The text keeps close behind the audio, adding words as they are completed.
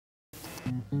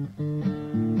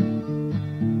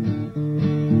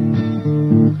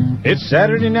It's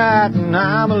Saturday night and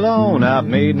I'm alone. I've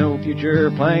made no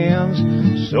future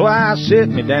plans, so I sit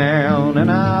me down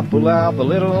and I pull out the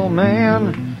little old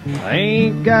man. I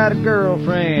ain't got a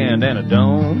girlfriend and I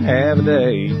don't have a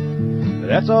date, but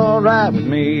that's alright with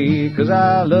me, 'cause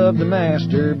I love to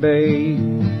masturbate.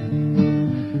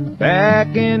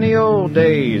 Back in the old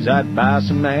days I'd buy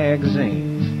some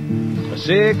magazines, a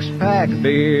 6-pack of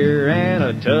beer and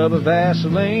a tub of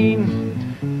Vaseline.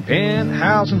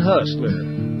 Penthouse and Hustler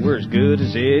were as good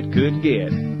as it could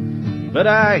get, but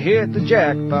I hit the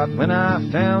jackpot when I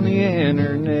found the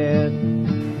internet.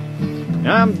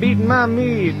 I'm beating my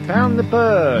meat, pounding the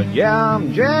pud, yeah,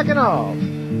 I'm jacking off.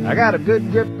 I got a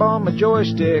good grip on my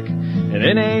joystick, and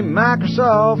it ain't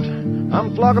Microsoft.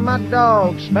 I'm flogging my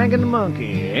dog, spanking the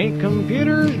monkey, ain't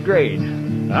computers great?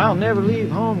 I'll never leave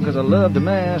home 'cause I love to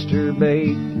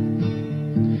masturbate.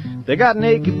 They got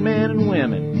naked men and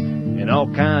women, and all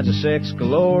kinds of sex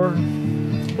galore.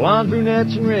 Blondes,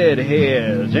 brunettes, and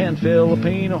redheads, and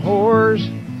Filipino whores.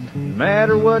 No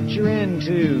matter what you're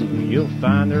into, you'll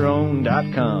find their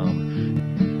own.com.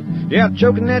 Yeah, I'm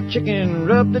choking that chicken,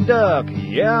 rub the duck,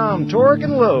 yeah, I'm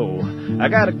torquing low. I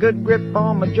got a good grip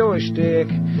on my joystick,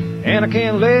 and I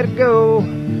can't let it go.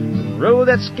 Row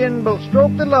that skin boat,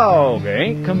 stroke the log,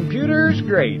 ain't computers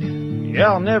great?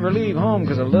 Yeah, I'll never leave home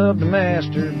 'cause I love to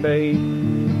masturbate.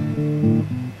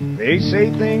 They say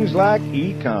things like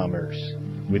e-commerce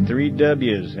with 3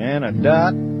 W's and a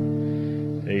dot.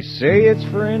 They say it's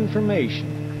for information,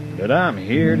 but I'm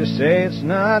here to say it's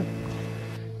not.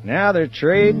 Now they're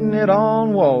trading it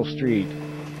on Wall Street,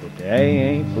 but they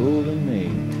ain't fooling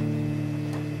me.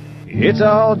 It's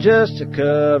all just a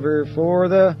cover for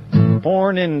the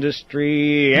porn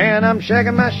industry, and I'm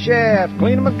shacking my shaft,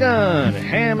 cleaning my gun,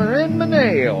 hammering my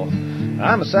nail.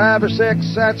 I'm a cyber sex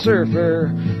site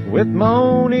surfer with my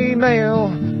own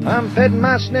email. I'm petting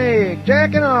my snake,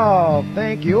 jacking off,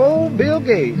 thank you, old Bill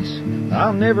Gates.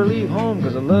 I'll never leave home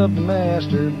 'cause I love to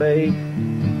masturbate.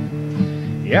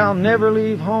 Yeah, I'll never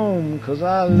leave home 'cause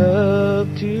I love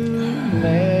to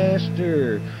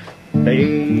masturbate.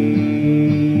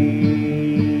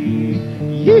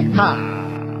 Yeehaw!